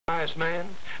wise man?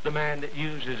 The man that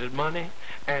uses his money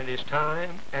and his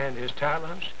time and his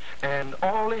talents and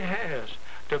all he has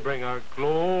to bring a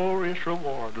glorious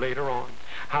reward later on.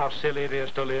 How silly it is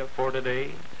to live for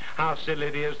today. How silly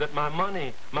it is that my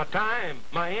money, my time,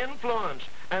 my influence,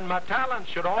 and my talents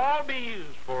should all be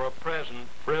used for a present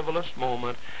frivolous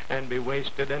moment and be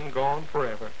wasted and gone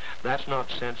forever. That's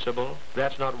not sensible.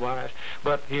 That's not wise.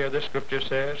 But here the scripture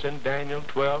says in Daniel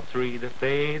 12:3 that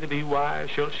they that be wise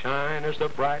shall shine as the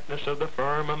brightness of the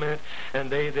firmament, and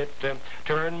they that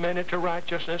turn many to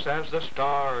righteousness as the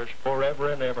stars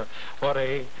forever and ever. What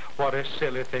a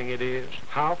silly thing it is.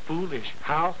 How foolish,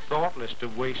 how thoughtless to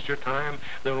waste your time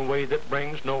in a way that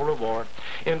brings no reward.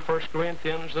 In 1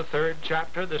 Corinthians, the 3rd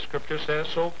chapter, the scripture says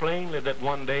so plainly that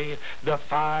one day the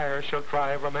fire shall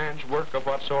try every man's work of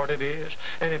what sort it is.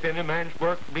 And if any man's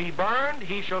work be burned,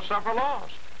 he shall suffer loss.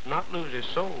 Not lose his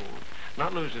soul.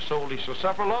 Not lose his soul, he shall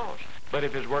suffer loss. But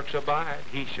if his works abide,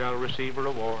 he shall receive a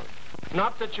reward.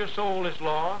 Not that your soul is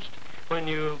lost when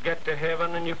you get to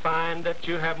heaven and you find that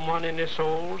you haven't won any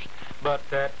souls, but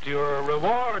that your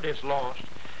reward is lost.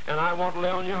 And I want to lay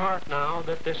on your heart now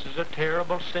that this is a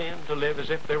terrible sin, to live as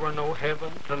if there were no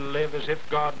heaven, to live as if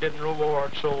God didn't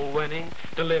reward soul winning,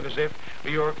 to live as if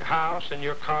your house and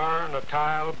your car and a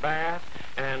tile bath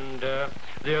and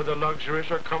the other luxuries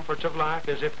or comforts of life,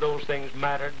 as if those things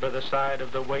mattered by the side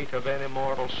of the weight of any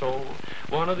mortal soul.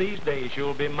 One of these days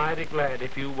you'll be mighty glad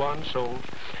if you won souls.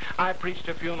 I preached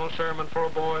a funeral sermon for a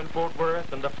boy in Fort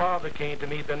Worth, and the father came to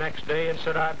me the next day and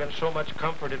said, I've been so much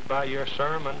comforted by your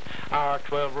sermon. Our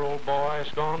 12-year-old boy has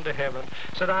gone to heaven.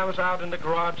 Said, I was out in the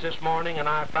garage this morning and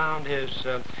I found his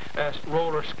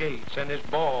roller skates and his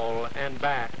ball and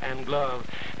bat and glove.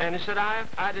 And he said,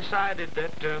 I decided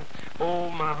that,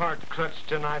 my heart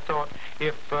clutched, and I thought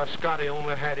if Scotty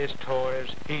only had his toys,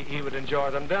 he would enjoy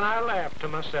them. Then I laughed to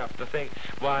myself to think,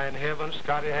 why, in heaven,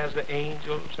 Scotty has the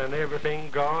angels and everything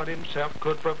God himself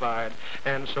could provide,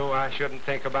 and so I shouldn't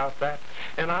think about that.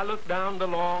 And I looked down the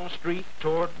long street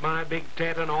toward my big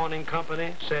tent and awning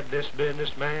company, said this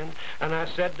businessman, and I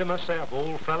said to myself,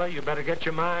 old fella, you better get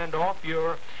your mind off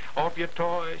your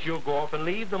toys. You'll go off and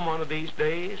leave them one of these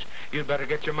days. You'd better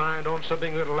get your mind on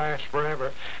something that'll last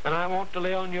forever. And I want to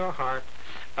lay on your heart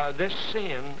this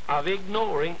sin of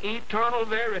ignoring eternal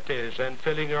verities and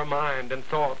filling your mind and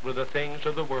thought with the things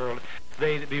of the world.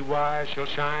 They that be wise shall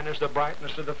shine as the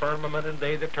brightness of the firmament, and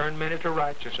they that turn many to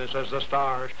righteousness as the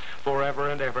stars forever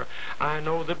and ever. I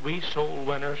know that we soul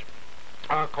winners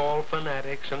are called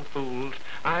fanatics and fools.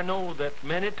 I know that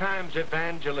many times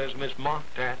evangelism is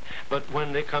mocked at, but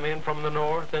when they come in from the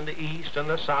north and the east and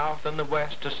the south and the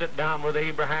west to sit down with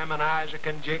Abraham and Isaac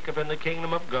and Jacob in the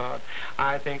kingdom of God,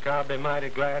 I think I'll be mighty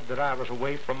glad that I was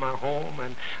away from my home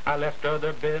and I left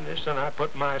other business and I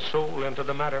put my soul into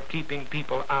the matter of keeping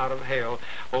people out of hell.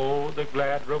 Oh, the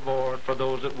glad reward for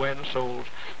those that win souls.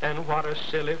 And what a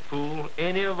silly fool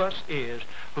any of us is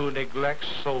who neglects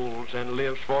souls and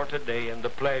lives for today and the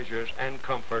pleasures and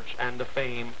comforts and the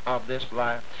fame of this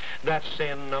life. That's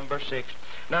sin number 6.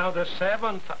 Now the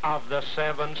 7th of the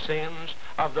 7 sins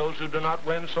of those who do not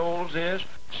win souls is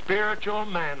spiritual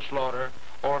manslaughter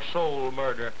or soul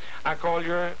murder. I call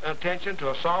your attention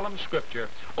to a solemn scripture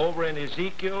over in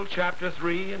Ezekiel chapter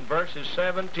 3 and verses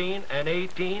 17 and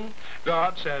 18.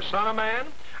 God says, Son of man,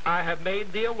 I have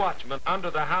made thee a watchman unto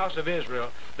the house of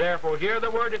Israel. Therefore hear the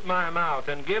word at my mouth,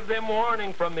 and give them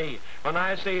warning from me. When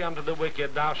I say unto the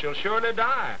wicked, thou shalt surely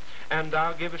die, and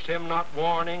thou givest him not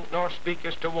warning, nor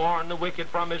speakest to warn the wicked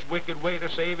from his wicked way to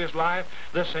save his life,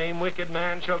 the same wicked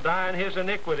man shall die in his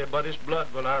iniquity, but his blood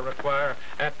will I require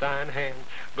at thine hand.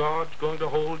 God's going to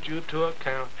hold you to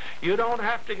account. You don't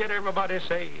have to get everybody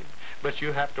saved, but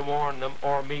you have to warn them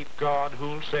or meet God,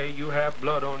 who'll say you have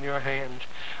blood on your hands.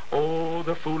 Oh,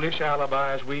 the foolish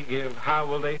alibis we give, how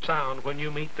will they sound when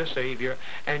you meet the Savior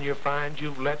and you find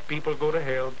you've let people go to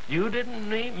hell? You didn't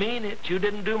mean it. You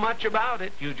didn't do much about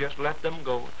it. You just let them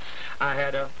go. I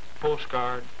had a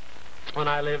postcard when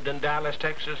I lived in Dallas,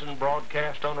 Texas, and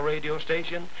broadcast on a radio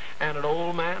station, and an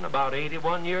old man, about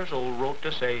 81 years old, wrote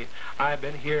to say, I've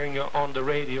been hearing you on the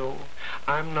radio.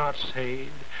 I'm not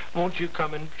saved. Won't you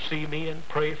come and see me and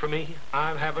pray for me?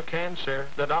 I have a cancer.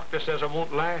 The doctor says I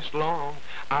won't last long.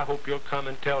 I hope you'll come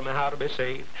and tell me how to be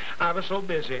saved. I was so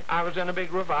busy. I was in a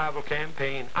big revival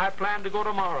campaign. I planned to go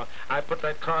tomorrow. I put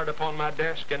that card upon my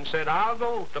desk and said, I'll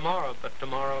go tomorrow. But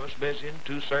tomorrow I was busy in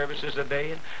 2 services a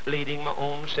day and leading my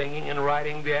own singing and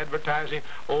writing the advertising.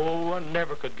 Oh, I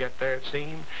never could get there, it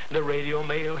seemed. The radio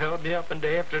mail held me up, and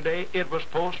day after day it was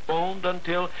postponed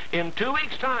until in 2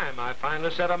 weeks' time I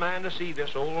finally sent a man to see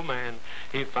this old man.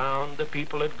 He found the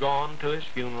people had gone to his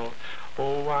funeral.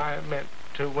 Oh, I meant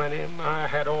to win him. I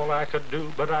had all I could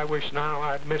do, but I wish now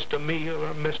I'd missed a meal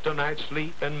or missed a night's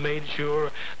sleep and made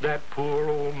sure that poor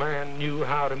old man knew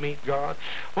how to meet God.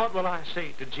 What will I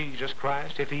say to Jesus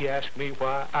Christ if he asked me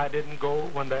why I didn't go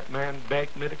when that man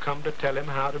begged me to come to tell him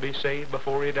how to be saved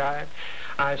before he died?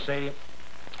 I say,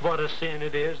 what a sin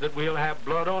it is that we'll have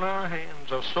blood on our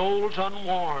hands of souls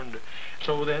unwarned.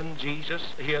 So then Jesus,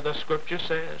 here the scripture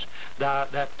says,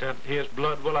 that his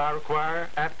blood will I require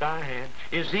at thy hand.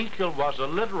 Ezekiel was a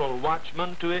literal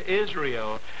watchman to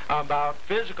Israel about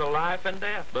physical life and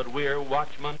death, but we're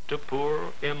watchmen to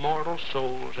poor immortal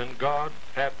souls, and God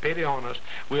have pity on us.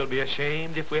 We'll be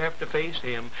ashamed if we have to face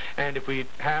him, and if we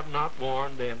have not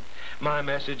warned them. My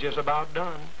message is about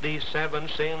done. These 7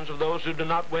 sins of those who do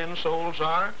not win souls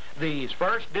are these.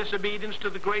 First, disobedience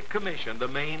to the Great Commission, the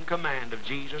main command of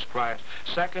Jesus Christ.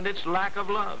 Second, it's lack of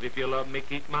love. If you love me,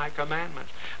 keep my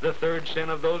commandments. The third sin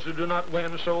of those who do not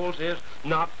win souls is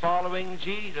not following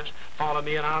Jesus. Follow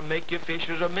me and I'll make you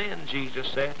fishers of men, Jesus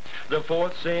said. The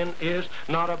fourth sin is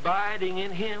not abiding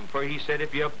in him, for he said,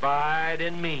 if you abide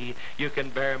in me, you can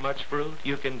bear much fruit.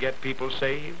 You can get people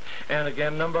saved. And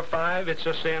again, number 5, it's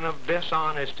a sin of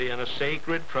dishonesty and a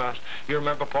sacred trust. You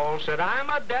remember Paul said, I'm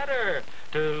a debtor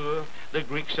to the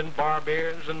Greeks and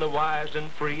barbarians and the wise and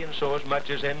free, and so as much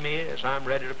as in me is, I'm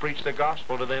ready to preach the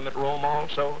gospel to them at Rome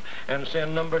also. And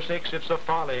sin number 6, it's the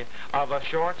folly of a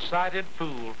short-sighted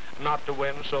fool not to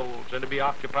win souls and to be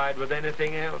occupied with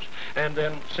anything else. And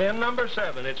then sin number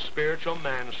 7, it's spiritual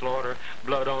manslaughter,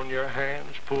 blood on your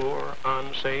hands, poor,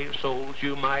 unsaved souls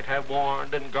you might have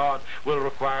warned, and God will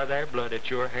require their blood at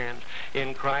your hands.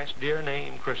 In Christ's dear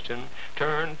name, Christian,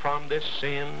 turn from this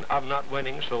sin of not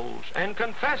winning souls and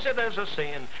confess it as a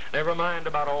sin. Never mind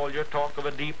about all your talk of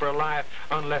a deeper life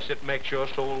unless it makes you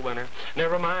a soul winner.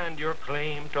 Never mind your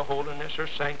claim to holiness or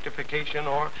sanctification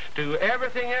or to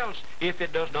everything else if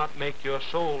it does not make you a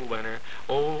soul winner.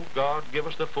 Oh, God, give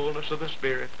us the fullness of the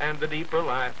Spirit and the deeper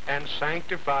life and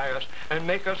sanctify us and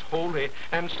make us holy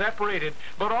and separated.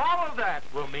 But all of that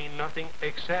will mean nothing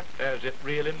except as it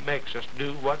really makes us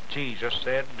do what Jesus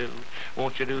said do.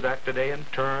 Won't you do that today and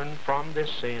turn from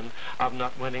this sin of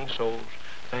not winning souls?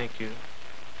 Thank you.